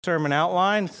sermon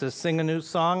outline. It says sing a new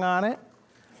song on it.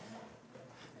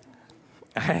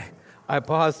 I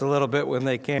paused a little bit when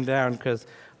they came down because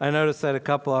I noticed that a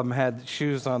couple of them had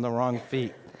shoes on the wrong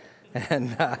feet.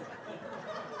 And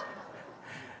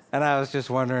I was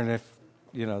just wondering if,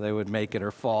 they would make it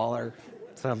or fall or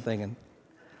something. And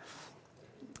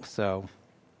so,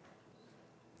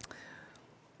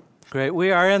 great.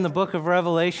 We are in the book of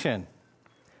Revelation.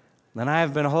 And I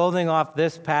have been holding off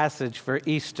this passage for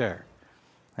Easter.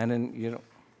 And then,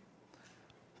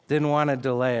 didn't want to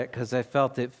delay it because I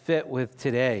felt it fit with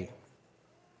today.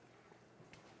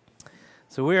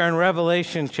 So we are in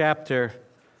Revelation chapter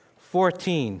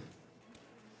 14.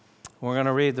 We're going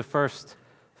to read the first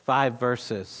 5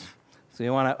 verses. So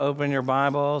you want to open your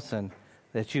Bibles and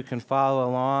that you can follow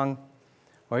along,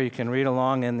 or you can read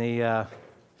along in the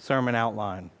sermon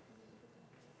outline.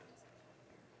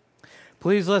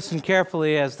 Please listen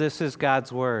carefully as this is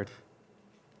God's word.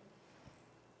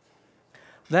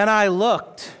 Then I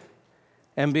looked,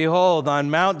 and behold, on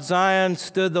Mount Zion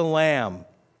stood the Lamb,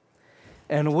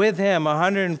 and with him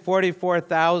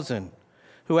 144,000,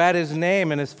 who had his name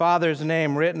and his Father's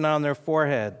name written on their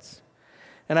foreheads.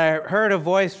 And I heard a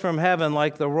voice from heaven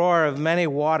like the roar of many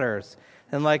waters,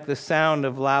 and like the sound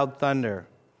of loud thunder.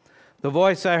 The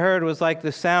voice I heard was like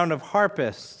the sound of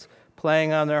harpists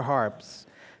playing on their harps.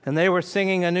 And they were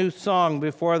singing a new song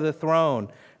before the throne,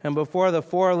 and before the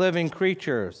 4 living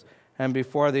creatures, and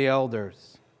before the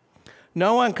elders.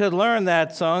 No one could learn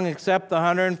that song except the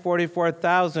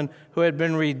 144,000 who had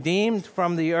been redeemed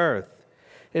from the earth.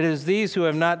 It is these who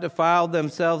have not defiled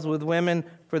themselves with women,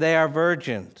 for they are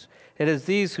virgins. It is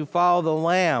these who follow the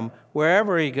Lamb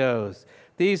wherever he goes.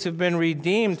 These have been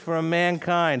redeemed from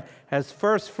mankind as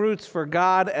first fruits for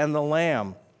God and the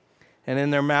Lamb. And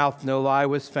in their mouth no lie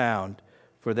was found,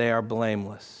 for they are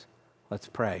blameless. Let's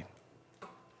pray.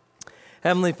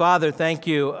 Heavenly Father, thank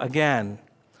you again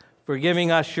for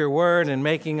giving us your word and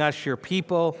making us your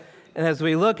people. And as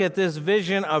we look at this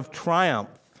vision of triumph,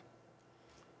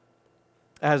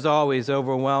 as always,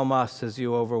 overwhelm us as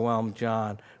you overwhelmed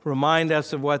John. Remind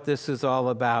us of what this is all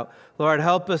about. Lord,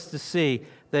 help us to see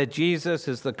that Jesus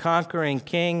is the conquering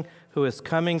King who is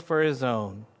coming for his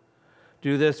own.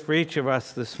 Do this for each of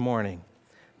us this morning.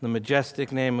 In the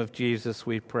majestic name of Jesus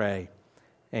we pray.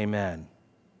 Amen.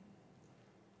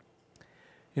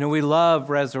 We love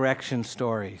resurrection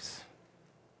stories.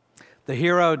 The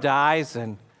hero dies,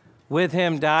 and with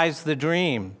him dies the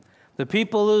dream. The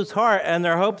people lose heart, and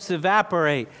their hopes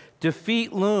evaporate.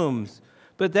 Defeat looms.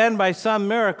 But then, by some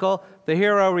miracle, the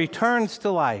hero returns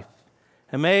to life.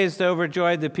 Amazed,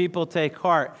 overjoyed, the people take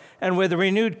heart, and with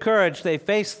renewed courage, they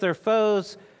face their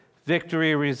foes.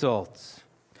 Victory results.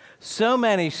 So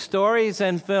many stories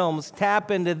and films tap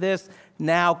into this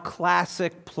now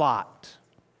classic plot.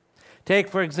 Take,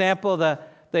 for example, the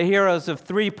heroes of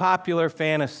 3 popular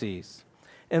fantasies.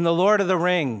 In The Lord of the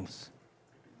Rings,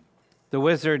 the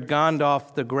wizard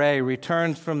Gandalf the Grey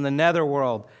returns from the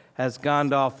netherworld as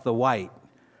Gandalf the White,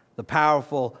 the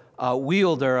powerful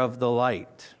wielder of the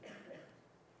light.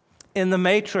 In The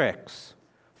Matrix,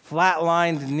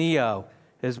 flatlined Neo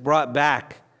is brought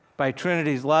back by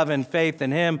Trinity's love and faith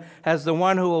in him as the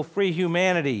one who will free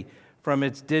humanity from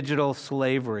its digital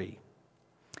slavery.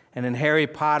 And in Harry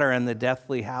Potter and the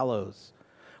Deathly Hallows,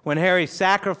 when Harry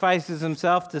sacrifices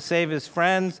himself to save his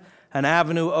friends, an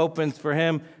avenue opens for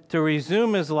him to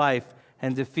resume his life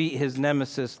and defeat his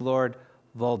nemesis, Lord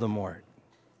Voldemort.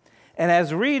 And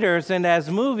as readers and as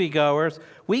moviegoers,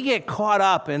 we get caught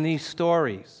up in these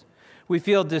stories. We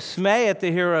feel dismay at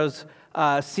the hero's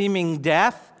seeming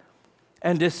death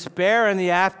and despair in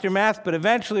the aftermath, but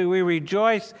eventually we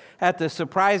rejoice at the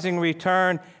surprising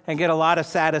return and get a lot of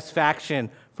satisfaction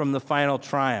from the final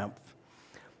triumph.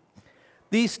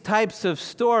 These types of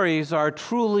stories are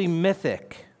truly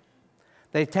mythic.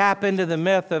 They tap into the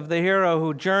myth of the hero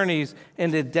who journeys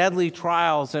into deadly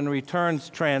trials and returns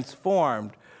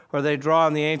transformed, or they draw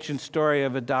on the ancient story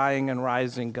of a dying and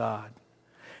rising God.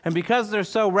 And because they're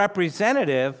so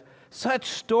representative, such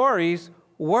stories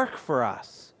work for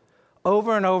us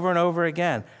over and over and over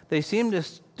again. They seem to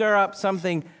stir up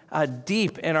something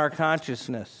deep in our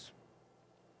consciousness.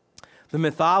 The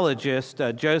mythologist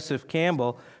Joseph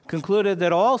Campbell concluded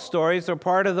that all stories are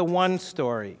part of the one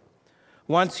story.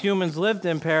 Once humans lived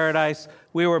in paradise,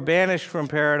 we were banished from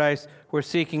paradise. We're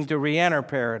seeking to re-enter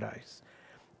paradise.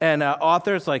 And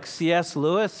authors like C.S.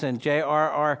 Lewis and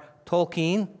J.R.R.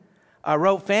 Tolkien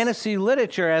wrote fantasy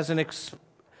literature as an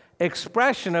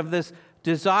expression of this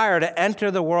desire to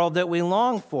enter the world that we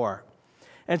long for.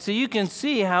 And so you can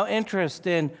see how interest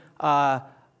in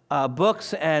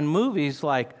books and movies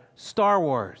like Star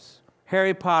Wars,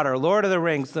 Harry Potter, Lord of the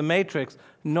Rings, The Matrix,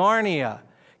 Narnia,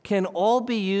 can all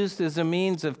be used as a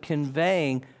means of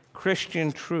conveying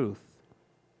Christian truth.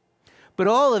 But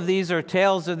all of these are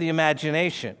tales of the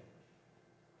imagination.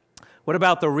 What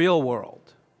about the real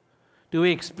world? Do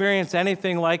we experience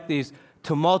anything like these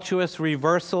tumultuous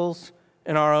reversals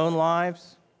in our own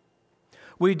lives?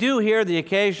 We do hear the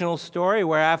occasional story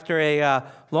where after a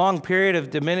long period of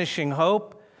diminishing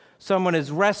hope, someone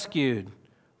is rescued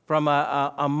from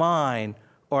a mine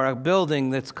or a building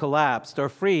that's collapsed or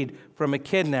freed from a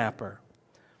kidnapper.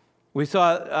 We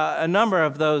saw a number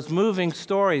of those moving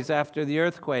stories after the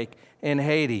earthquake in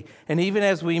Haiti. And even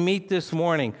as we meet this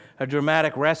morning, a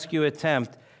dramatic rescue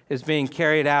attempt is being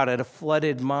carried out at a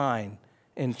flooded mine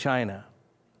in China.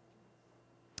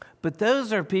 But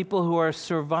those are people who are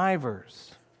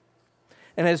survivors.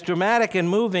 And as dramatic and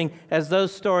moving as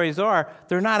those stories are,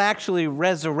 they're not actually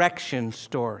resurrection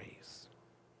stories.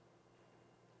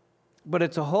 But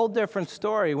it's a whole different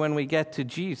story when we get to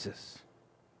Jesus.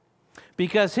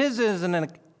 Because his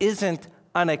isn't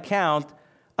an account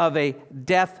of a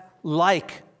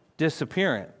death-like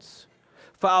disappearance,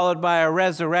 followed by a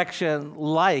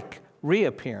resurrection-like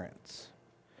reappearance.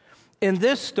 In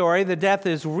this story, the death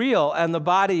is real and the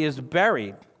body is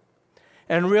buried.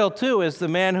 And real, too, is the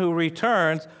man who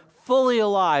returns fully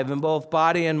alive in both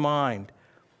body and mind.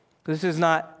 This is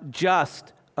not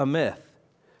just a myth.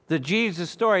 The Jesus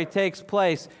story takes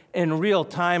place in real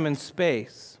time and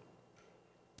space.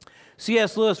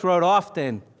 C.S. Lewis wrote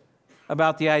often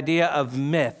about the idea of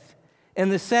myth, in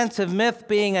the sense of myth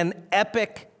being an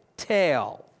epic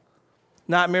tale,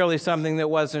 not merely something that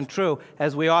wasn't true,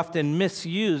 as we often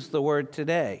misuse the word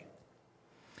today.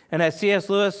 And as C.S.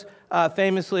 Lewis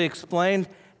famously explained,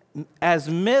 as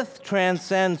myth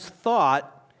transcends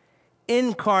thought,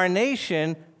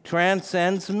 incarnation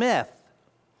transcends myth.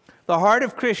 The heart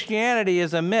of Christianity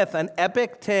is a myth, an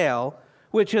epic tale,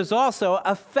 which is also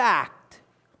a fact.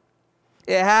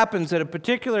 It happens at a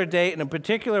particular date in a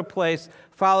particular place,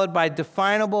 followed by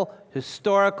definable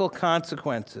historical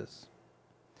consequences.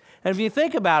 And if you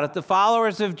think about it, the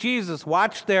followers of Jesus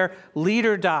watched their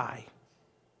leader die.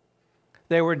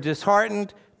 They were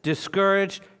disheartened,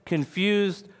 discouraged,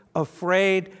 confused,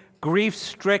 afraid,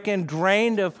 grief-stricken,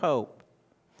 drained of hope.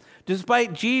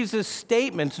 Despite Jesus'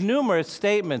 statements, numerous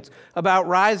statements about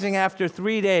rising after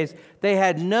 3 days, they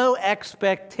had no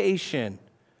expectation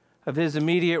of his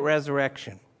immediate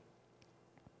resurrection.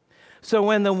 So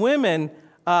when the women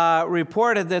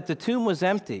reported that the tomb was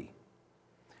empty,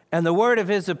 and the word of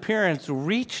his appearance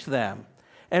reached them,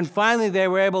 and finally they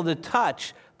were able to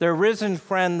touch their risen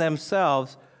friend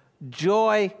themselves,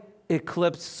 joy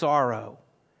eclipsed sorrow,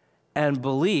 and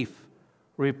belief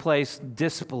replaced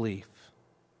disbelief.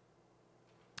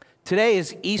 Today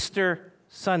is Easter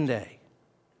Sunday.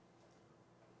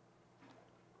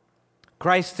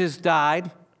 Christ has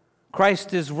died.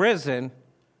 Christ is risen.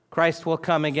 Christ will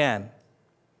come again.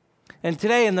 And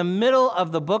today, in the middle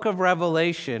of the book of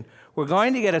Revelation, we're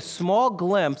going to get a small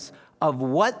glimpse of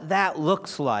what that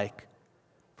looks like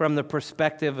from the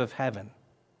perspective of heaven.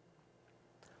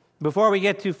 Before we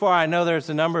get too far, I know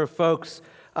there's a number of folks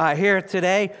here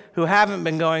today who haven't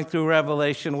been going through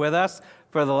Revelation with us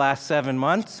for the last 7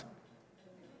 months.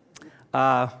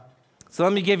 So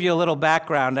let me give you a little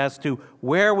background as to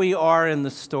where we are in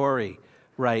the story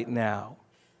right now.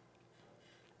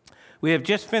 We have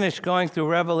just finished going through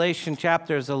Revelation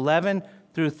chapters 11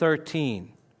 through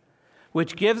 13,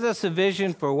 which gives us a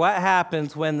vision for what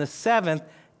happens when the seventh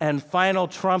and final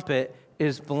trumpet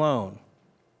is blown.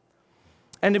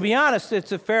 And to be honest,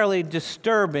 it's a fairly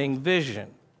disturbing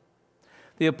vision.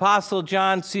 The Apostle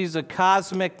John sees a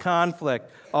cosmic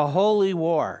conflict, a holy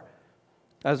war,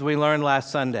 as we learned last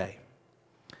Sunday.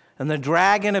 And the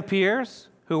dragon appears,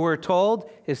 who we're told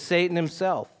is Satan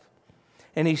himself.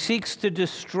 And he seeks to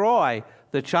destroy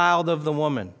the child of the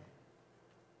woman.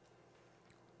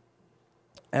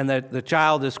 And the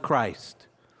child is Christ.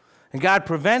 And God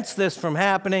prevents this from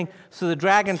happening, so the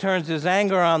dragon turns his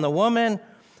anger on the woman,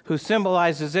 who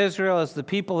symbolizes Israel as the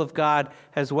people of God,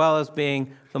 as well as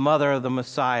being the mother of the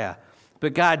Messiah.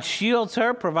 But God shields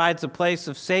her, provides a place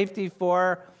of safety for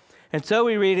her. And so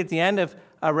we read at the end of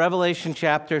Revelation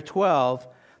chapter 12,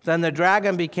 then the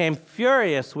dragon became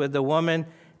furious with the woman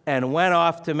and went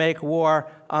off to make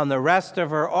war on the rest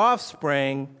of her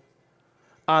offspring,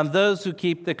 on those who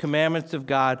keep the commandments of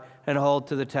God and hold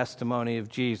to the testimony of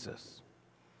Jesus.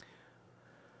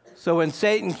 So when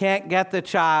Satan can't get the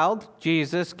child,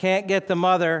 Jesus, can't get the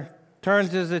mother,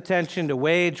 turns his attention to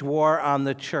wage war on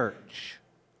the church.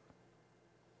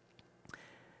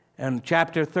 And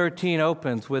chapter 13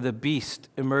 opens with a beast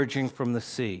emerging from the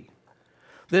sea.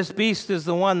 This beast is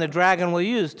the one the dragon will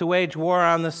use to wage war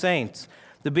on the saints.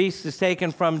 The beast is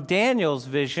taken from Daniel's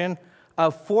vision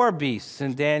of 4 beasts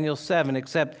in Daniel 7,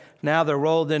 except now they're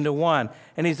rolled into one.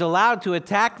 And he's allowed to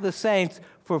attack the saints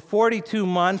for 42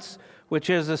 months, which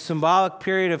is a symbolic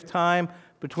period of time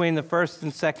between the first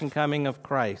and second coming of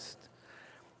Christ.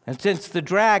 And since the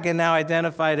dragon, now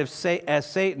identified as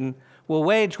Satan, will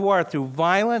wage war through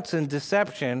violence and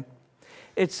deception,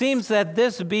 it seems that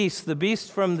this beast, the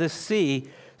beast from the sea,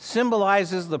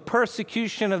 symbolizes the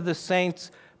persecution of the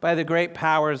saints by the great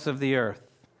powers of the earth.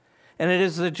 And it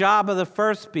is the job of the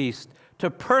first beast to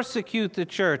persecute the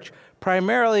church,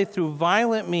 primarily through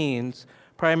violent means,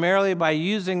 primarily by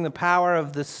using the power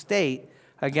of the state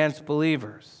against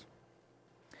believers.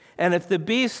 And if the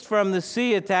beast from the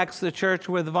sea attacks the church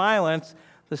with violence,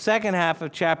 the second half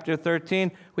of chapter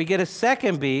 13, we get a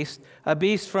second beast, a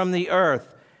beast from the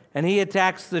earth, and he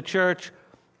attacks the church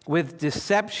with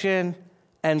deception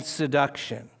and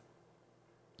seduction.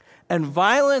 And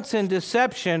violence and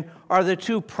deception are the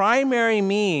 2 primary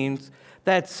means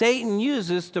that Satan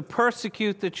uses to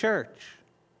persecute the church.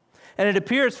 And it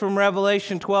appears from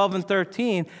Revelation 12 and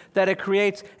 13 that it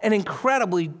creates an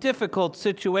incredibly difficult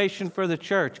situation for the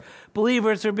church.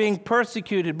 Believers are being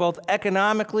persecuted both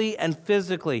economically and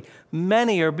physically.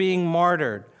 Many are being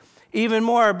martyred. Even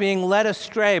more are being led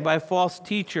astray by false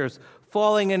teachers,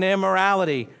 falling into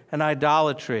immorality and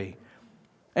idolatry.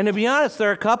 And to be honest, there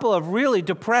are a couple of really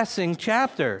depressing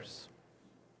chapters.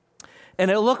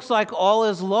 And it looks like all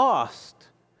is lost.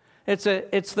 It's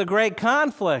the great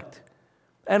conflict,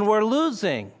 and we're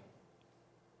losing.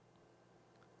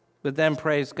 But then,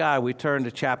 praise God, we turn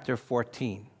to chapter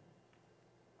 14.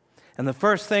 And the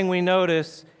first thing we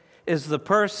notice is the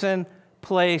person,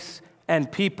 place, and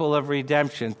people of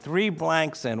redemption. 3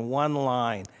 blanks and 1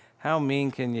 line. How mean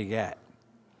can you get?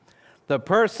 The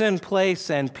person, place,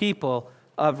 and people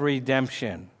of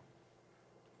redemption.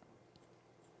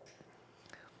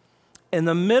 In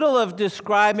the middle of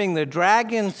describing the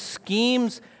dragon's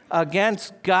schemes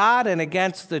against God and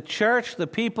against the church, the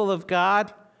people of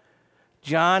God,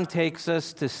 John takes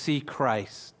us to see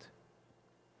Christ.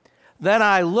 Then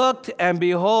I looked, and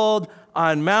behold,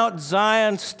 on Mount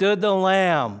Zion stood the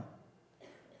Lamb,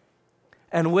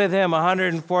 and with him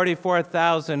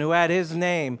 144,000 who had his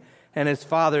name and his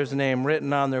Father's name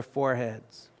written on their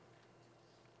foreheads.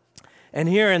 And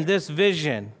here in this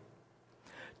vision,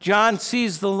 John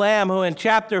sees the Lamb who in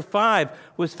chapter 5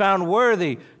 was found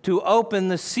worthy to open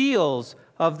the seals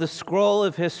of the scroll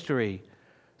of history,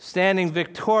 standing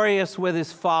victorious with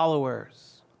his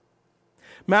followers.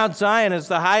 Mount Zion is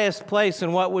the highest place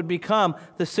in what would become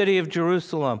the city of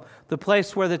Jerusalem, the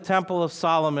place where the Temple of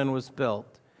Solomon was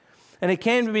built. And it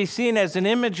came to be seen as an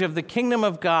image of the kingdom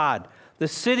of God, the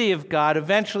city of God,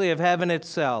 eventually of heaven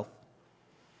itself.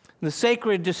 The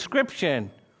sacred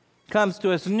description comes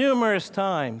to us numerous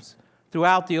times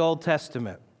throughout the Old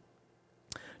Testament.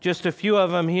 Just a few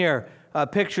of them here.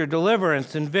 Picture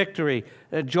deliverance and victory.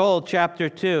 Joel chapter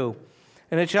 2.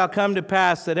 And it shall come to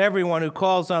pass that everyone who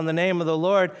calls on the name of the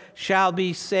Lord shall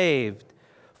be saved.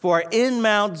 For in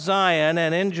Mount Zion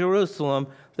and in Jerusalem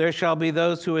there shall be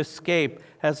those who escape,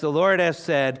 as the Lord has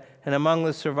said, and among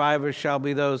the survivors shall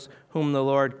be those whom the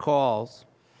Lord calls.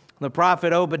 The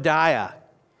prophet Obadiah.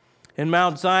 In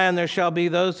Mount Zion there shall be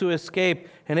those who escape,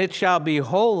 and it shall be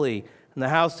holy, and the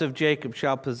house of Jacob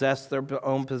shall possess their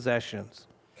own possessions.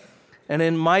 And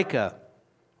in Micah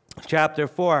chapter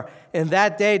 4, in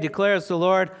that day declares the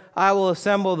Lord, I will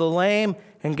assemble the lame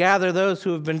and gather those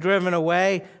who have been driven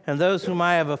away, and those whom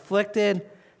I have afflicted,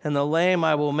 and the lame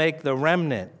I will make the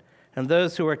remnant, and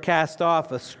those who are cast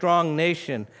off a strong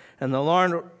nation, and the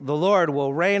Lord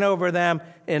will reign over them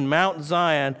in Mount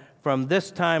Zion from this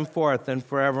time forth and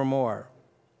forevermore.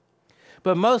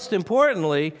 But most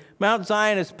importantly, Mount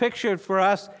Zion is pictured for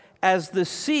us as the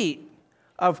seat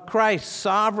of Christ's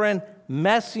sovereign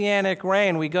messianic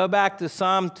reign. We go back to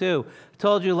Psalm 2. I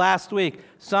told you last week,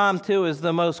 Psalm 2 is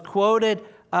the most quoted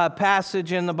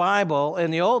passage in the Bible, in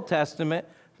the Old Testament,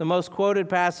 the most quoted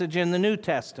passage in the New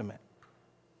Testament.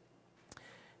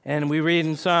 And we read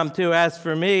in Psalm 2, as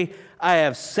for me, I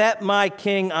have set my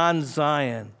king on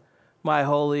Zion, my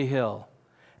holy hill.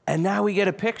 And now we get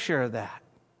a picture of that.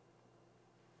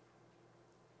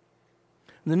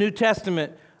 The New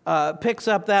Testament picks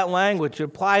up that language,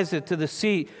 applies it to the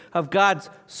seat of God's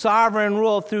sovereign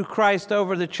rule through Christ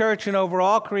over the church and over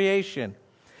all creation.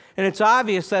 And it's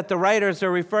obvious that the writers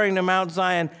are referring to Mount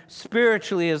Zion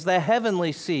spiritually as the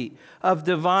heavenly seat of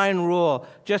divine rule.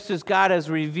 Just as God has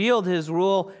revealed his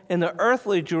rule in the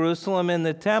earthly Jerusalem in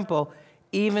the temple,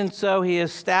 even so he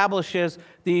establishes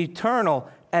the eternal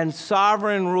and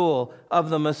sovereign rule of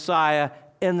the Messiah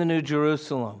in the New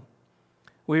Jerusalem.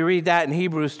 We read that in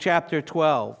Hebrews chapter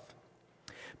 12.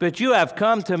 But you have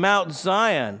come to Mount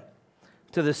Zion,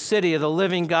 to the city of the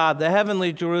living God, the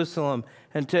heavenly Jerusalem,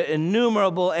 and to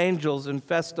innumerable angels in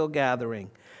festal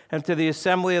gathering, and to the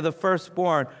assembly of the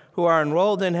firstborn who are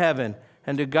enrolled in heaven,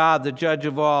 and to God, the judge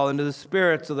of all, and to the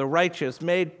spirits of the righteous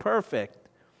made perfect,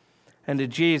 and to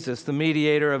Jesus, the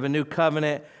mediator of a new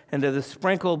covenant, and to the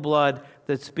sprinkled blood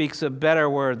that speaks a better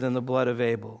word than the blood of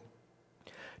Abel.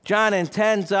 John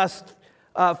intends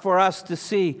for us to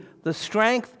see the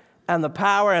strength and the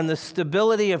power and the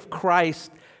stability of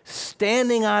Christ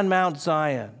standing on Mount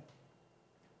Zion.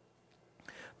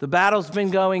 The battle's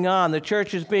been going on. The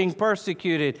church is being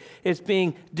persecuted. It's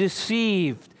being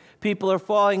deceived. People are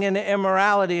falling into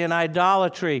immorality and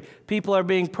idolatry. People are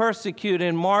being persecuted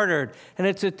and martyred. And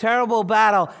it's a terrible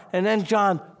battle. And then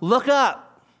John, look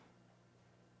up.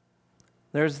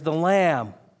 There's the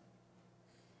Lamb.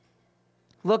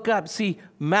 Look up, see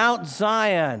Mount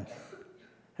Zion.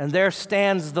 And there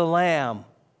stands the Lamb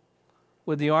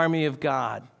with the army of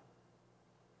God.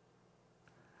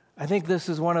 I think this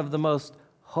is one of the most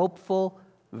hopeful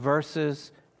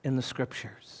verses in the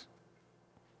Scriptures.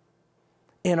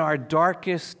 In our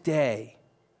darkest day,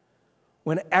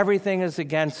 when everything is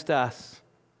against us,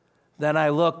 then I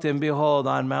looked, and behold,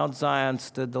 on Mount Zion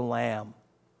stood the Lamb.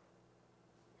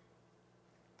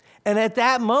 And at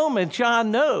that moment, John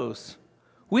knows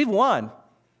we've won.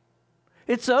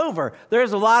 It's over.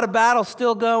 There's a lot of battle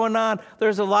still going on.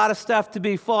 There's a lot of stuff to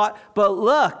be fought. But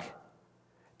look,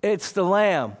 it's the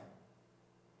Lamb.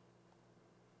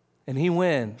 And he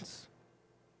wins.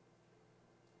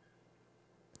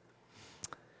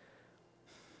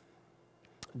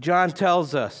 John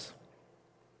tells us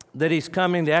that he's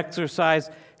coming to exercise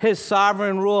his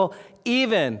sovereign rule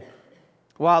even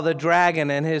while the dragon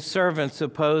and his servants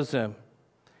oppose him.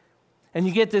 And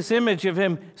you get this image of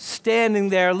him standing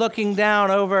there looking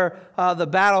down over the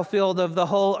battlefield of the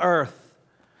whole earth.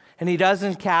 And he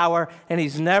doesn't cower, and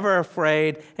he's never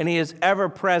afraid, and he is ever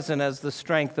present as the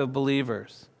strength of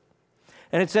believers.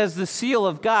 And it says the seal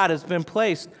of God has been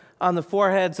placed on the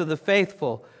foreheads of the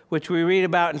faithful, which we read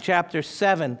about in chapters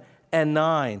 7 and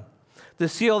 9. The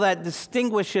seal that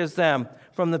distinguishes them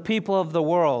from the people of the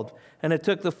world. And it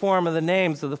took the form of the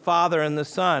names of the Father and the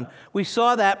Son. We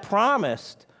saw that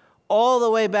promised all the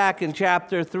way back in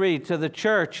chapter 3 to the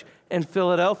church in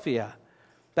Philadelphia.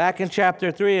 Back in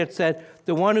chapter 3, it said,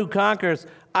 the one who conquers,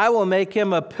 I will make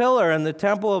him a pillar in the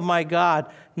temple of my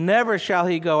God. Never shall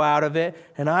he go out of it.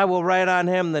 And I will write on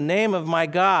him the name of my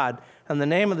God and the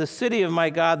name of the city of my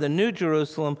God, the new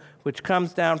Jerusalem, which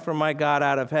comes down from my God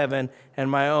out of heaven,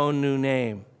 and my own new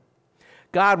name.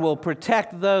 God will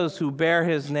protect those who bear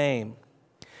his name.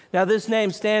 Now, this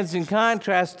name stands in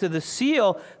contrast to the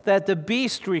seal that the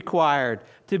beast required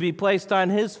to be placed on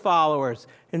his followers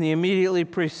in the immediately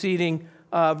preceding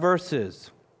verses.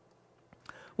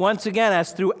 Once again,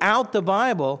 as throughout the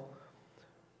Bible,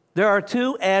 there are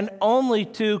two and only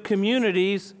two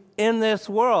communities in this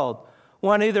world.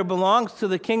 One either belongs to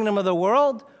the kingdom of the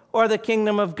world or the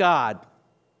kingdom of God.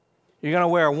 You're going to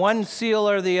wear one seal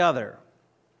or the other.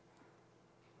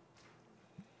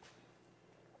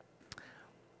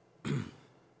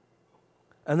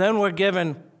 And then we're given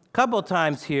a couple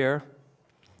times here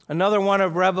another one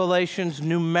of Revelation's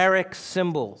numeric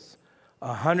symbols,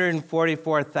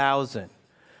 144,000.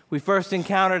 We first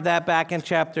encountered that back in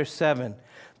chapter 7.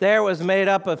 There was made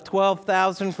up of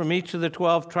 12,000 from each of the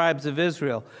 12 tribes of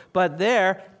Israel. But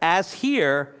there, as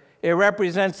here, it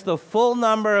represents the full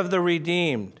number of the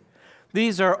redeemed.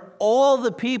 These are all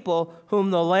the people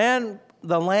whom the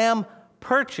Lamb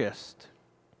purchased,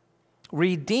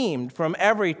 redeemed from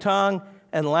every tongue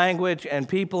and language and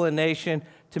people and nation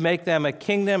to make them a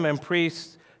kingdom and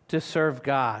priests to serve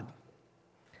God.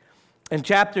 In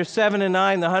chapter 7 and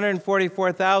 9, the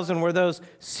 144,000 were those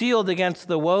sealed against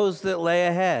the woes that lay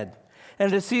ahead.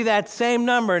 And to see that same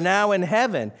number now in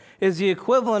heaven is the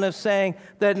equivalent of saying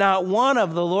that not one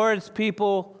of the Lord's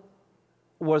people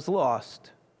was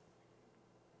lost.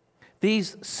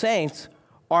 These saints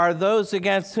are those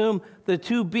against whom the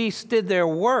two beasts did their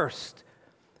worst.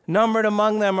 Numbered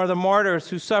among them are the martyrs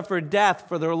who suffered death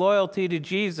for their loyalty to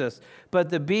Jesus, but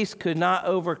the beast could not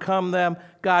overcome them.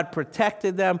 God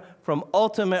protected them from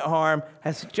ultimate harm,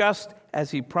 just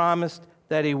as he promised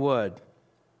that he would.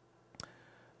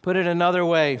 Put it another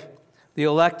way, the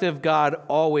elect of God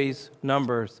always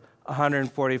numbers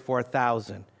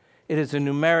 144,000. It is a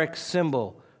numeric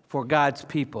symbol for God's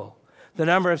people. The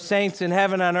number of saints in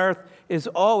heaven and earth is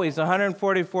always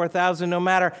 144,000, no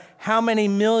matter how many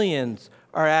millions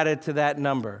are added to that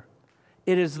number.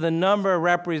 It is the number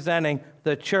representing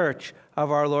the church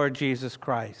of our Lord Jesus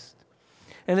Christ.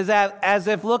 And is that as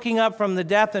if looking up from the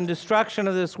death and destruction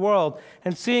of this world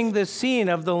and seeing this scene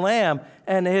of the Lamb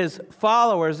and his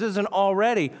followers isn't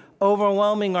already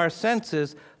overwhelming our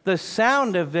senses, the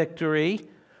sound of victory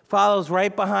follows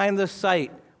right behind the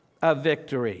sight of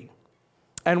victory.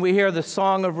 And we hear the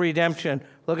song of redemption.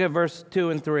 Look at verse 2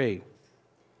 and 3.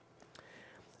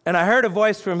 And I heard a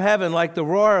voice from heaven like the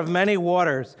roar of many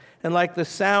waters and like the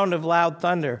sound of loud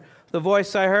thunder. The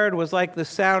voice I heard was like the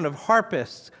sound of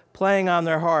harpists playing on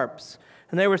their harps.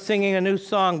 And they were singing a new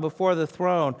song before the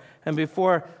throne and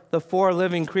before the four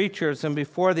living creatures and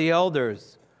before the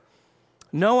elders.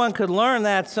 No one could learn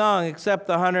that song except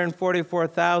the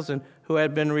 144,000 who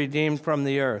had been redeemed from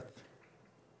the earth.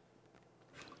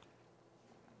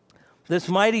 This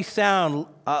mighty sound,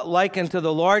 likened to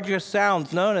the largest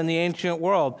sounds known in the ancient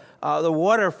world, the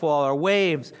waterfall or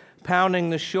waves pounding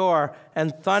the shore,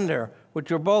 and thunder,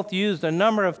 which are both used a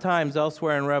number of times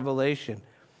elsewhere in Revelation.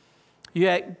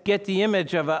 You get the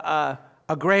image of a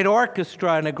great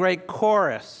orchestra and a great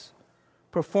chorus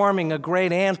performing a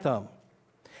great anthem.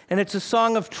 And it's a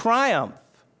song of triumph.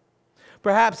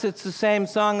 Perhaps it's the same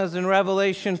song as in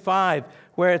Revelation 5,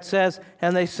 where it says,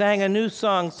 and they sang a new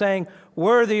song, saying,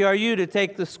 worthy are you to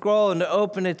take the scroll and to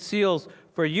open its seals,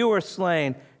 for you were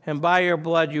slain, and by your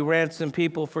blood you ransomed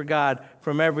people for God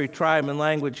from every tribe and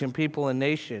language and people and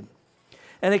nation.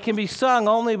 And it can be sung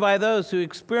only by those who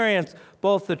experience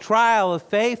both the trial of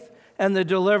faith and the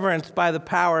deliverance by the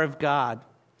power of God.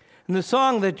 And the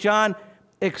song that John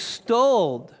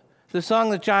extolled, the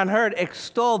song that John heard,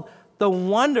 extolled the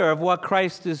wonder of what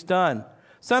Christ has done,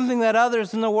 something that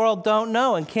others in the world don't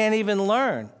know and can't even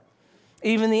learn.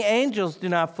 Even the angels do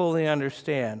not fully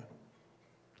understand.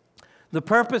 The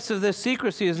purpose of this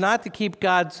secrecy is not to keep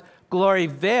God's glory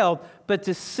veiled, but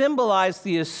to symbolize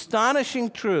the astonishing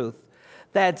truth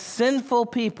that sinful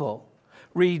people,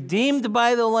 redeemed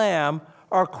by the Lamb,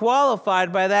 are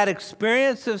qualified by that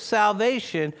experience of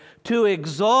salvation to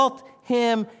exalt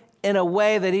him in a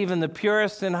way that even the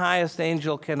purest and highest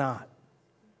angel cannot.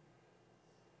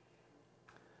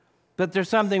 But there's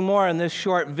something more in this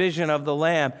short vision of the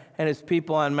Lamb and his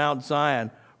people on Mount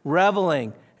Zion,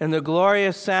 reveling in the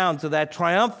glorious sounds of that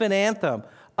triumphant anthem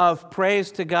of praise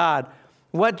to God.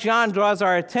 What John draws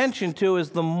our attention to is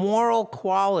the moral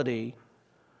quality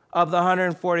of the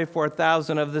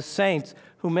 144,000 of the saints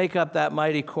who make up that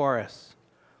mighty chorus.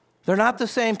 They're not the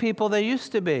same people they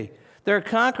used to be. They're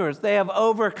conquerors. They have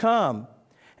overcome.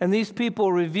 And these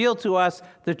people reveal to us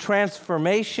the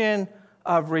transformation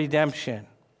of redemption.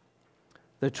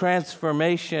 The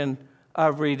transformation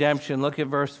of redemption. Look at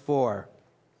verse 4.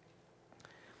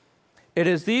 It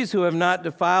is these who have not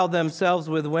defiled themselves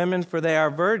with women, for they are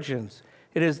virgins.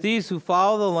 It is these who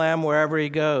follow the Lamb wherever he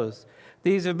goes.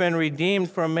 These have been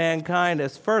redeemed from mankind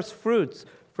as first fruits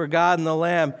for God and the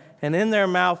Lamb, and in their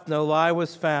mouth no lie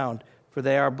was found, for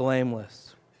they are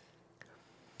blameless.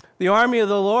 The army of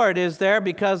the Lord is there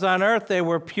because on earth they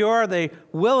were pure, they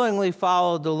willingly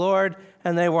followed the Lord,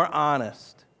 and they were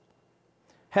honest.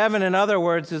 Heaven, in other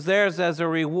words, is theirs as a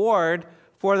reward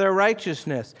for their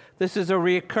righteousness. This is a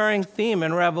recurring theme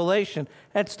in Revelation.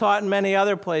 It's taught in many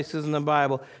other places in the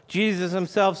Bible. Jesus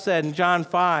himself said in John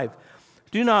 5,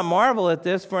 do not marvel at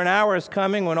this, for an hour is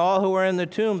coming when all who are in the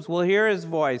tombs will hear his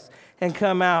voice and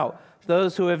come out,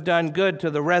 those who have done good to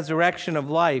the resurrection of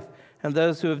life, and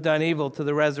those who have done evil to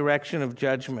the resurrection of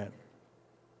judgment.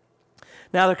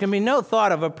 Now, there can be no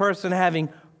thought of a person having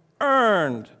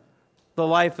earned the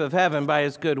life of heaven by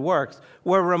his good works.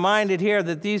 We're reminded here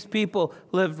that these people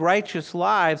lived righteous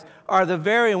lives are the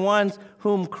very ones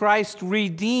whom Christ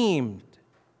redeemed.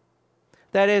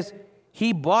 That is,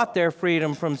 he bought their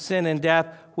freedom from sin and death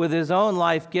with his own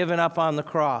life given up on the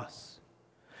cross.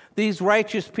 These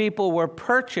righteous people were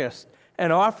purchased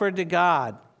and offered to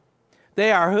God.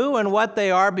 They are who and what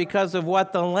they are because of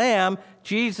what the Lamb,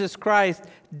 Jesus Christ,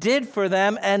 did for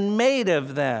them and made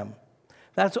of them.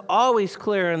 That's always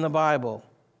clear in the Bible.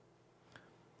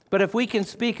 But if we can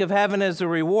speak of heaven as a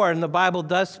reward, and the Bible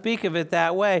does speak of it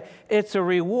that way, it's a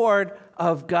reward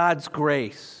of God's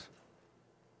grace.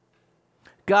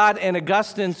 God, in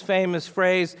Augustine's famous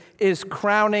phrase, is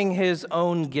crowning his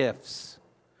own gifts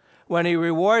when he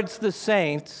rewards the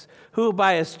saints who,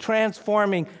 by his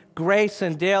transforming grace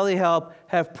and daily help,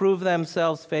 have proved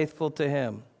themselves faithful to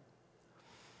him.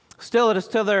 Still, it is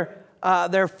to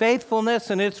their faithfulness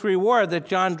and its reward that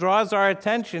John draws our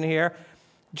attention here,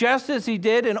 just as he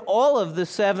did in all of the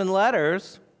 7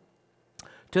 letters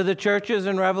to the churches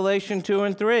in Revelation 2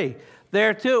 and 3.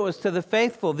 There, too, it was to the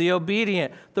faithful, the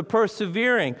obedient, the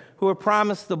persevering, who were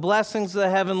promised the blessings of the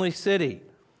heavenly city.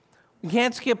 You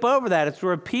can't skip over that. It's a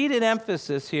repeated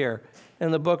emphasis here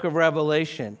in the book of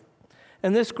Revelation.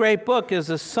 And this great book is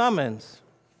a summons.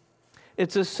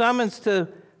 It's a summons to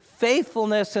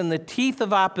faithfulness in the teeth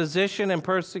of opposition and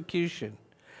persecution.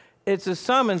 It's a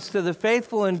summons to the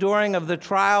faithful enduring of the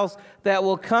trials that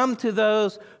will come to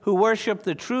those who worship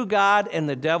the true God in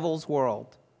the devil's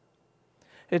world.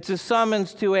 It's a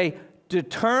summons to a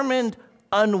determined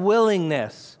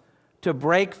unwillingness to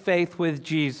break faith with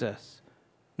Jesus,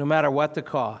 no matter what the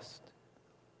cost.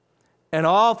 And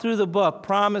all through the book,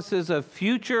 promises of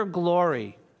future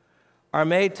glory are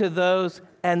made to those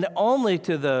and only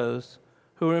to those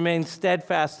who remain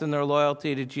steadfast in their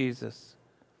loyalty to Jesus.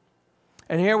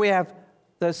 And here we have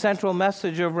the central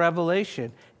message of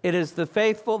Revelation. It is the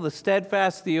faithful, the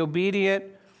steadfast, the obedient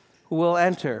who will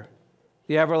enter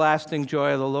the everlasting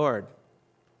joy of the Lord.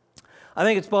 I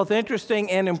think it's both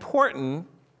interesting and important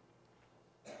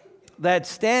that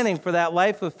standing for that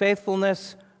life of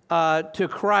faithfulness to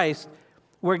Christ,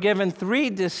 we're given three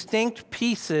distinct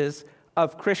pieces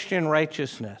of Christian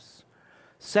righteousness: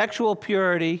 sexual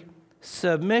purity,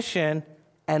 submission,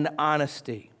 and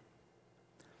honesty.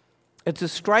 It's a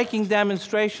striking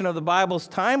demonstration of the Bible's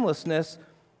timelessness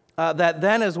that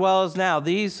then as well as now,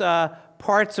 these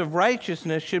parts of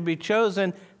righteousness should be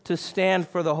chosen to stand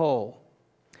for the whole.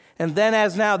 And then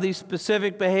as now, these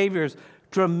specific behaviors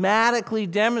dramatically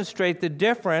demonstrate the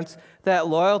difference that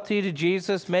loyalty to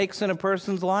Jesus makes in a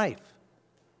person's life.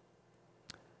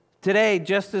 Today,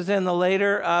 just as in the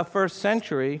later first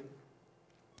century,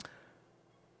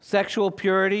 sexual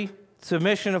purity,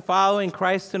 submission to following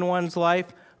Christ in one's life,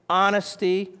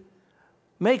 honesty,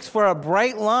 makes for a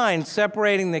bright line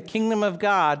separating the kingdom of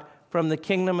God from the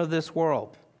kingdom of this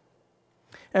world.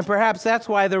 And perhaps that's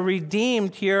why the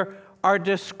redeemed here are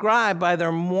described by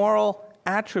their moral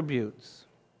attributes.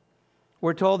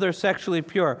 We're told they're sexually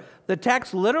pure. The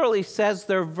text literally says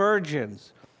they're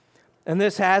virgins. And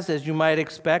this has, as you might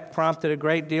expect, prompted a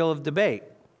great deal of debate.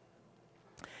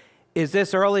 Is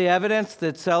this early evidence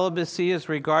that celibacy is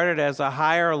regarded as a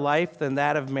higher life than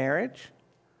that of marriage?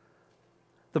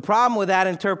 The problem with that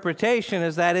interpretation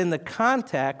is that in the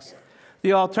context,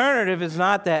 the alternative is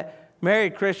not that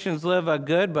married Christians live a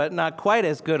good but not quite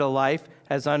as good a life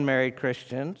as unmarried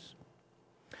Christians,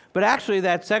 but actually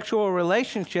that sexual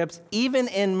relationships, even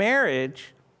in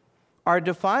marriage, are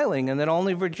defiling and that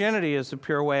only virginity is a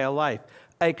pure way of life.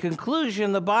 A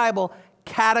conclusion the Bible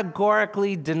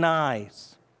categorically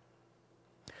denies.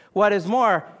 What is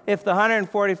more, if the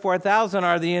 144,000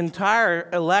 are the entire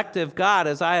elect of God,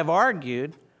 as I have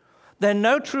argued, then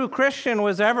no true Christian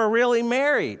was ever really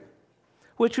married,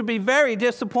 which would be very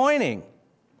disappointing,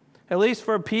 at least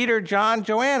for Peter, John,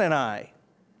 Joanne, and I.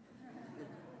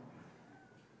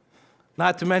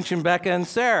 Not to mention Becca and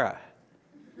Sarah.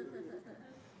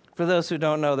 For those who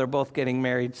don't know, they're both getting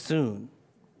married soon.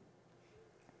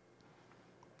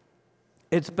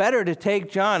 It's better to take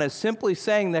John as simply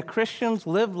saying that Christians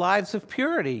live lives of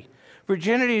purity.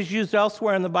 Virginity is used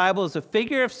elsewhere in the Bible as a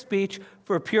figure of speech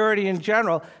for purity in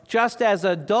general, just as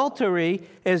adultery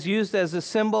is used as a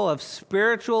symbol of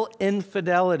spiritual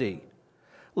infidelity.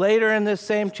 Later in this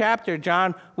same chapter,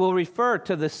 John will refer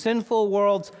to the sinful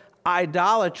world's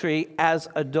idolatry as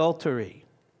adultery.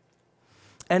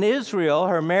 And Israel,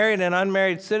 her married and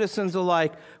unmarried citizens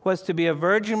alike, was to be a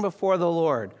virgin before the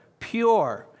Lord,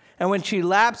 pure. And when she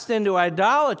lapsed into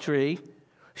idolatry,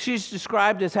 she's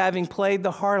described as having played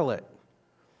the harlot.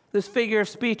 This figure of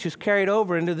speech is carried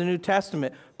over into the New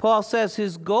Testament. Paul says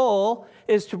his goal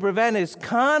is to prevent his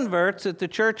converts at the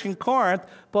church in Corinth,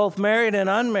 both married and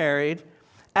unmarried,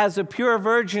 as a pure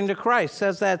virgin to Christ.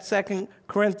 Says that 2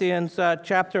 Corinthians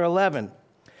chapter 11.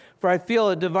 For I feel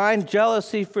a divine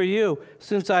jealousy for you,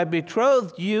 since I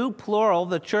betrothed you, plural,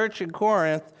 the church in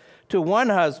Corinth, to one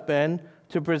husband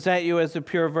to present you as a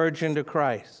pure virgin to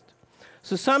Christ.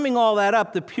 So summing all that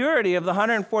up, the purity of the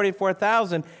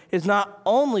 144,000 is not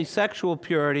only sexual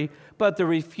purity, but the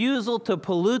refusal to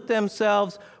pollute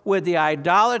themselves with the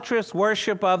idolatrous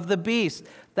worship of the beast.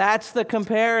 That's the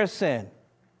comparison.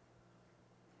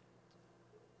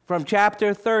 From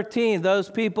chapter 13,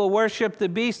 those people worship the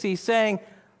beast. He's saying,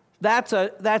 that's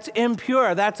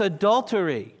impure, that's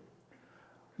adultery.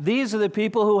 These are the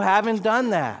people who haven't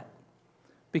done that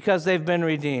because they've been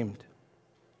redeemed.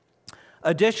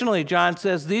 Additionally, John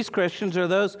says these Christians are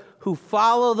those who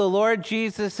follow the Lord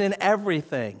Jesus in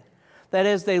everything. That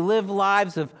is, they live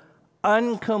lives of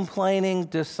uncomplaining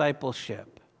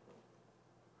discipleship.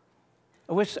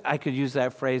 I wish I could use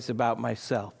that phrase about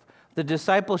myself. The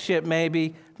discipleship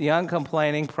maybe, the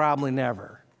uncomplaining probably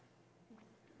never.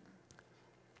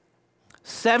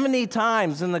 70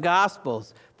 times in the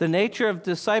Gospels, the nature of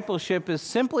discipleship is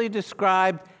simply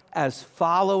described as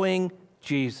following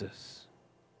Jesus.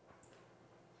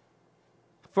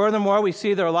 Furthermore, we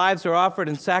see their lives are offered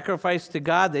in sacrifice to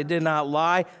God. They did not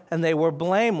lie, and they were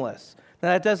blameless. Now,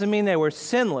 that doesn't mean they were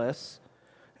sinless.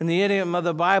 In the idiom of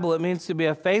the Bible, it means to be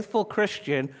a faithful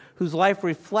Christian whose life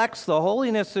reflects the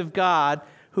holiness of God,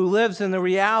 who lives in the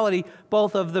reality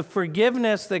both of the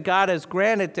forgiveness that God has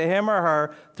granted to him or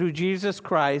her through Jesus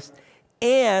Christ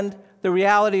and the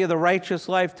reality of the righteous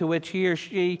life to which he or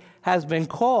she has been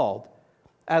called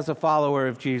as a follower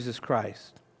of Jesus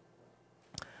Christ.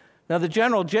 Now, the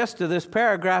general gist of this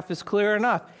paragraph is clear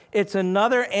enough. It's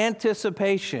another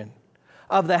anticipation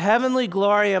of the heavenly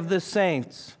glory of the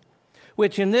saints,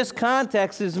 which in this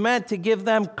context is meant to give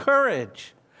them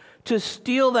courage, to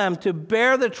steel them to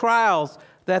bear the trials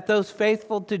that those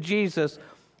faithful to Jesus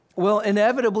will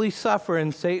inevitably suffer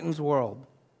in Satan's world.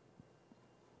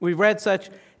 We've read such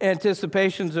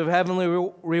anticipations of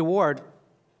heavenly reward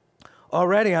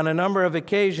already on a number of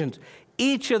occasions.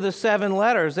 Each of the 7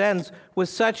 letters ends with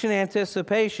such an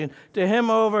anticipation. To him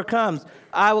who overcomes,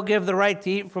 I will give the right to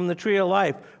eat from the tree of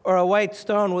life, or a white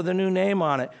stone with a new name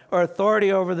on it, or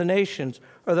authority over the nations,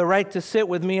 or the right to sit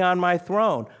with me on my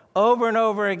throne. Over and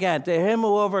over again, to him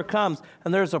who overcomes.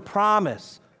 And there's a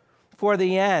promise for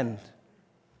the end.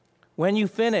 When you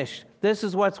finish, this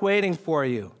is what's waiting for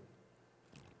you.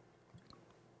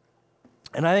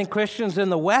 And I think Christians in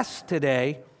the West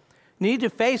today need to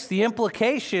face the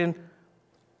implication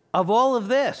of all of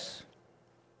this.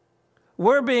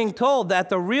 We're being told that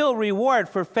the real reward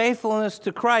for faithfulness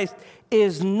to Christ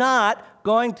is not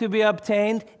going to be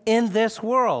obtained in this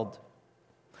world.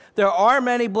 There are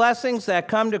many blessings that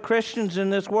come to Christians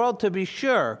in this world, to be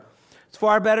sure. It's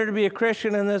far better to be a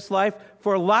Christian in this life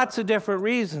for lots of different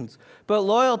reasons. But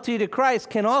loyalty to Christ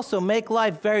can also make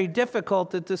life very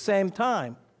difficult at the same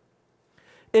time.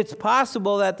 It's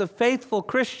possible that the faithful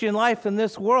Christian life in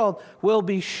this world will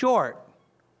be short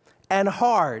and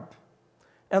hard,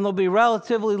 and there'll be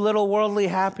relatively little worldly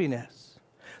happiness.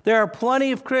 There are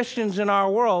plenty of Christians in our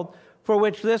world for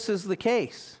which this is the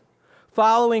case.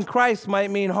 Following Christ might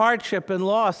mean hardship and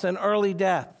loss and early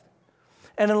death.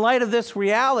 And in light of this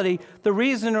reality, the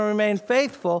reason to remain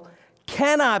faithful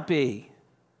cannot be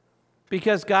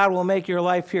because God will make your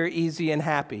life here easy and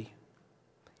happy.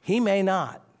 He may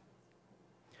not.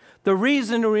 The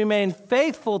reason to remain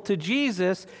faithful to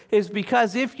Jesus is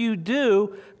because if you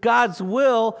do, God's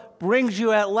will brings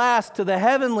you at last to the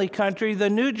heavenly country, the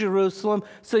New Jerusalem,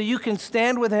 so you can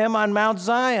stand with him on Mount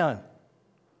Zion.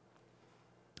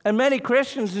 And many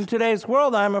Christians in today's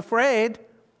world, I'm afraid,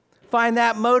 find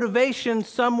that motivation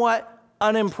somewhat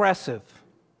unimpressive.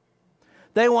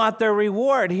 They want their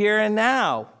reward here and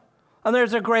now. And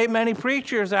there's a great many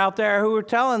preachers out there who are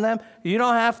telling them, you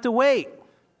don't have to wait.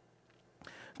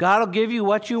 God will give you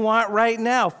what you want right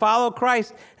now. Follow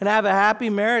Christ and have a happy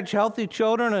marriage, healthy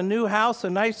children, a new house, a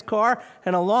nice car,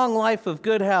 and a long life of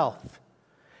good health.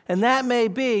 And that may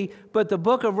be, but the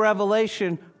book of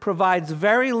Revelation provides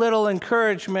very little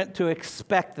encouragement to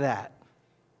expect that.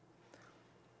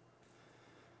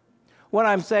 What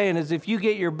I'm saying is if you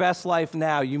get your best life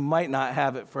now, you might not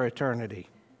have it for eternity.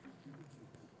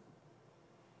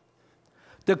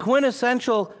 The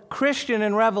quintessential Christian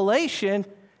in Revelation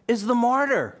is the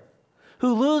martyr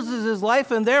who loses his life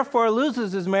and therefore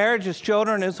loses his marriage, his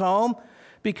children, his home,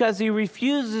 because he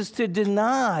refuses to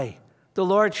deny the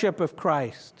lordship of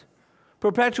Christ.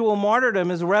 Perpetual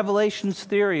martyrdom is Revelation's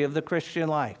theory of the Christian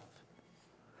life.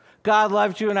 God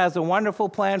loves you and has a wonderful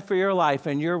plan for your life,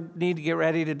 and you need to get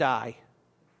ready to die.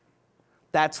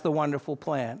 That's the wonderful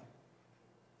plan.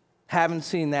 Haven't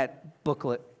seen that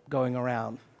booklet going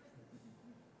around.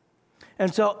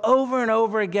 And so over and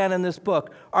over again in this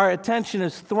book, our attention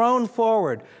is thrown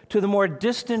forward to the more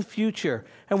distant future.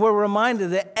 And we're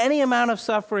reminded that any amount of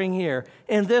suffering here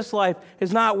in this life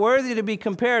is not worthy to be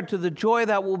compared to the joy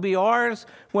that will be ours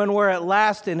when we're at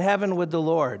last in heaven with the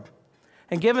Lord.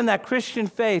 And given that Christian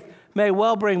faith may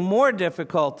well bring more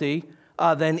difficulty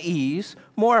than ease,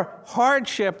 more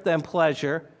hardship than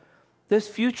pleasure, this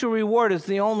future reward is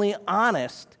the only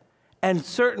honest and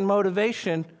certain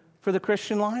motivation for the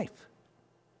Christian life.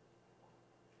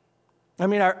 I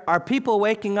mean, are people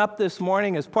waking up this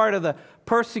morning as part of the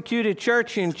persecuted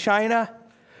church in China,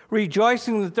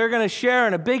 rejoicing that they're going to share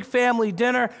in a big family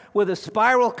dinner with a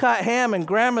spiral cut ham and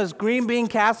grandma's green bean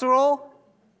casserole?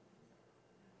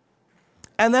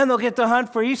 And then they'll get to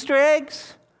hunt for Easter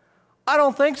eggs? I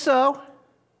don't think so.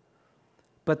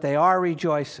 But they are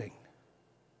rejoicing.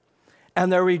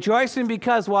 And they're rejoicing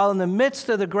because while in the midst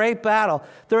of the great battle,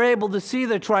 they're able to see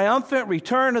the triumphant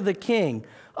return of the King,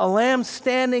 a lamb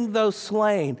standing though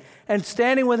slain. And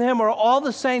standing with him are all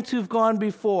the saints who've gone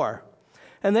before.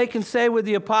 And they can say with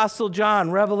the Apostle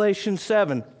John, Revelation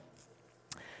 7,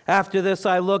 after this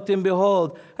I looked, and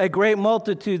behold, a great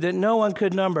multitude that no one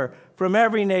could number, from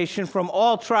every nation, from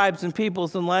all tribes and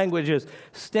peoples and languages,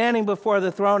 standing before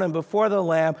the throne and before the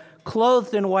Lamb,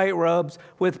 clothed in white robes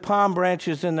with palm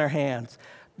branches in their hands.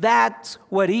 That's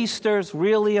what Easter's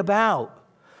really about.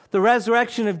 The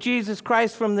resurrection of Jesus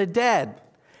Christ from the dead.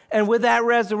 And with that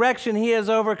resurrection, he has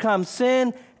overcome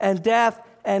sin and death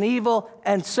and evil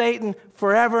and Satan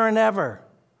forever and ever.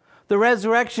 The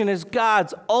resurrection is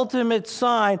God's ultimate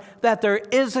sign that there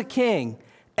is a king,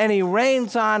 and he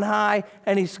reigns on high,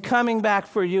 and he's coming back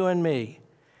for you and me.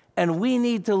 And we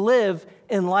need to live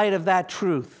in light of that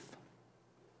truth.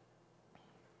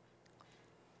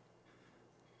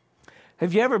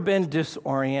 Have you ever been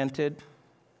disoriented?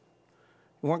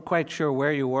 You weren't quite sure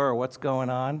where you were or what's going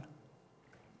on?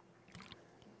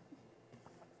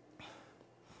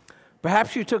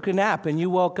 Perhaps you took a nap and you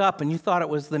woke up and you thought it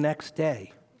was the next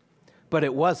day, but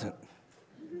it wasn't.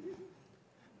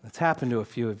 That's happened to a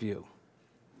few of you.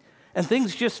 And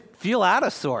things just feel out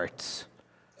of sorts.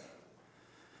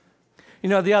 You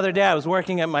know, the other day I was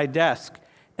working at my desk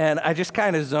and I just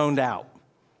kind of zoned out.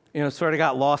 You know, sort of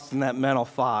got lost in that mental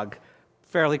fog.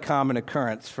 Fairly common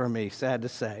occurrence for me, sad to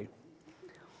say.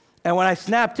 And when I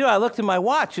snapped to, I looked at my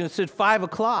watch and it said 5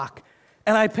 o'clock.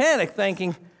 And I panicked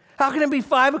thinking, how can it be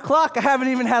 5 o'clock? I haven't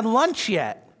even had lunch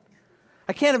yet.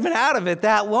 I can't have been out of it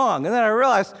that long. And then I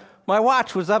realized my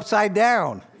watch was upside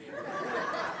down.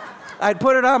 I'd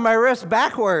put it on my wrist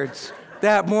backwards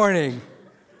that morning.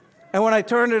 And when I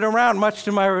turned it around, much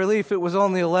to my relief, it was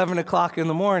only 11 o'clock in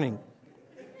the morning.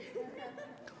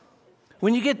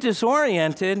 When you get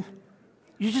disoriented,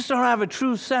 you just don't have a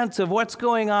true sense of what's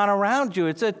going on around you.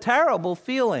 It's a terrible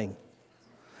feeling.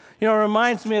 You know, it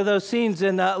reminds me of those scenes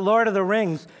in Lord of the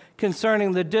Rings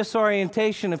concerning the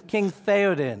disorientation of King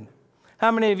Theoden.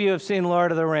 How many of you have seen Lord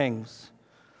of the Rings?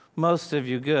 Most of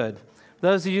you, good.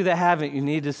 Those of you that haven't, you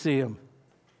need to see them.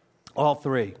 All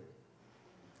three.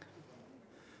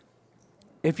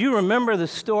 If you remember the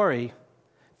story,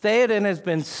 Theoden has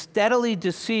been steadily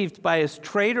deceived by his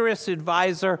traitorous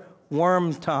advisor,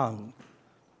 Wormtongue.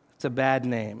 It's a bad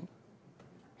name.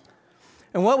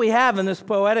 And what we have in this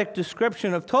poetic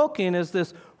description of Tolkien is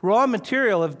this raw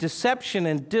material of deception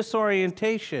and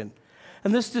disorientation.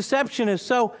 And this deception is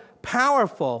so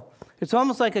powerful, it's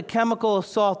almost like a chemical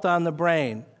assault on the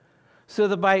brain. So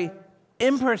that by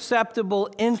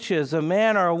imperceptible inches, a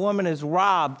man or a woman is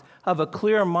robbed of a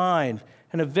clear mind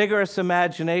and a vigorous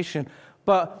imagination,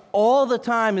 but all the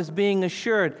time is being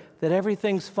assured that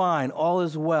everything's fine, all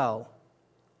is well.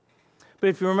 But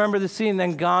if you remember the scene,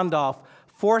 then Gandalf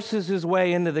forces his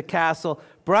way into the castle,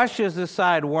 brushes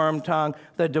aside Wormtongue,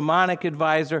 the demonic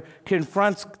advisor,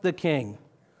 confronts the king.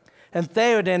 And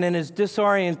Theoden, in his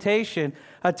disorientation,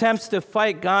 attempts to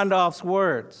fight Gandalf's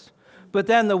words. But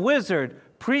then the wizard,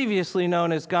 previously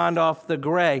known as Gandalf the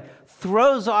Grey,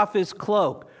 throws off his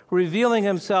cloak, revealing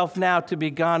himself now to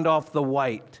be Gandalf the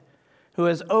White, who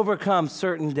has overcome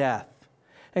certain death.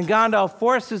 And Gandalf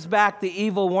forces back the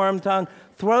evil Wormtongue,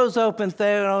 throws open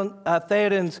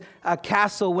Theoden's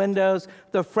castle windows.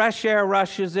 The fresh air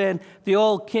rushes in. The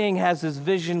old king has his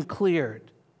vision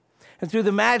cleared. And through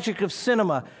the magic of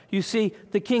cinema, you see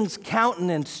the king's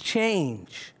countenance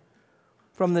change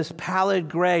from this pallid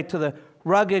gray to the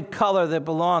rugged color that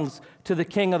belongs to the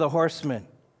king of the horsemen.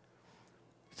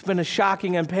 It's been a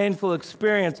shocking and painful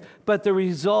experience, but the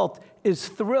result is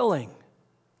thrilling.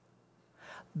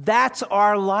 That's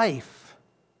our life.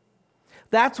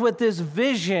 That's what this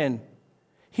vision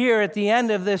here at the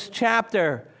end of this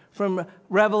chapter from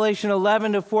Revelation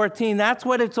 11 to 14, that's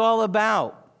what it's all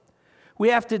about. We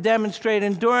have to demonstrate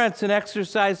endurance and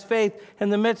exercise faith in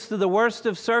the midst of the worst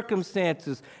of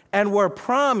circumstances. And we're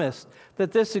promised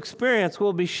that this experience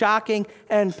will be shocking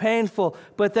and painful,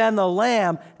 but then the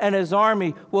Lamb and his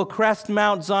army will crest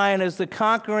Mount Zion as the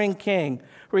conquering king,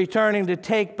 returning to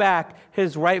take back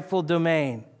his rightful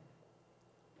domain.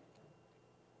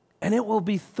 And it will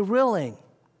be thrilling.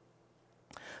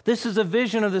 This is a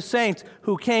vision of the saints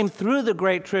who came through the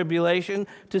great tribulation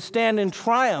to stand in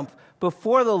triumph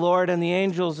before the Lord and the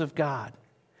angels of God.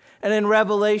 And in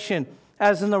Revelation,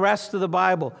 as in the rest of the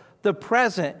Bible, the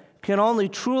present can only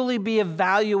truly be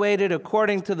evaluated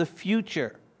according to the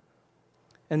future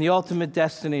and the ultimate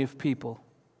destiny of people.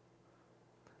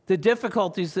 The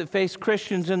difficulties that face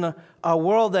Christians in a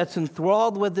world that's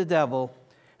enthralled with the devil,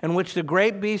 in which the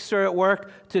great beasts are at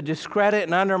work to discredit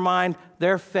and undermine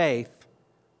their faith,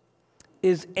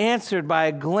 is answered by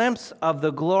a glimpse of the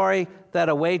glory that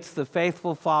awaits the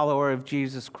faithful follower of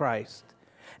Jesus Christ.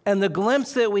 And the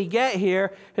glimpse that we get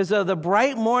here is of the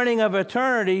bright morning of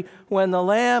eternity when the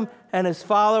Lamb and his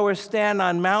followers stand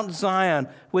on Mount Zion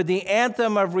with the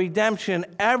anthem of redemption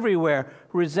everywhere,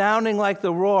 resounding like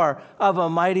the roar of a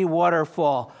mighty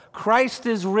waterfall. Christ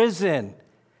is risen.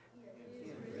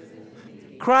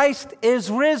 Christ is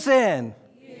risen.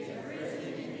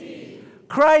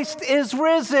 Christ is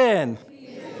risen.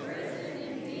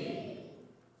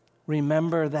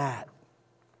 Remember that.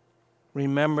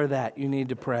 Remember that. You need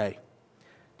to pray.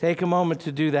 Take a moment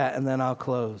to do that, and then I'll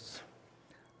close.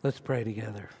 Let's pray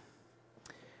together.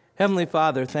 Heavenly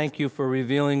Father, thank you for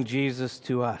revealing Jesus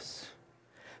to us.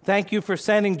 Thank you for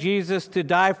sending Jesus to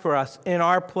die for us in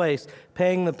our place,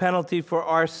 paying the penalty for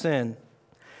our sin.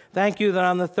 Thank you that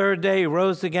on the third day he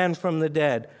rose again from the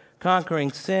dead,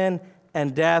 conquering sin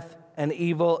and death and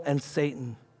evil and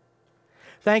Satan.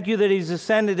 Thank you that he's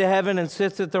ascended to heaven and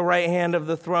sits at the right hand of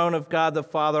the throne of God the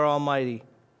Father Almighty.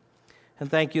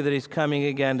 And thank you that he's coming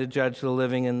again to judge the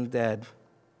living and the dead.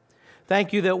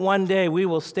 Thank you that one day we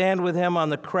will stand with him on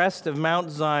the crest of Mount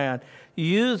Zion.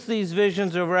 Use these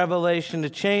visions of Revelation to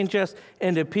change us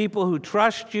into people who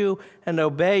trust you and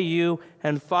obey you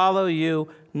and follow you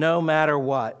no matter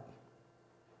what.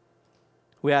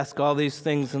 We ask all these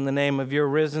things in the name of your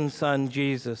risen Son,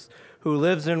 Jesus, who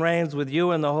lives and reigns with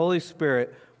you and the Holy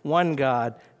Spirit, one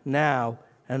God, now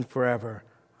and forever.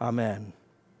 Amen.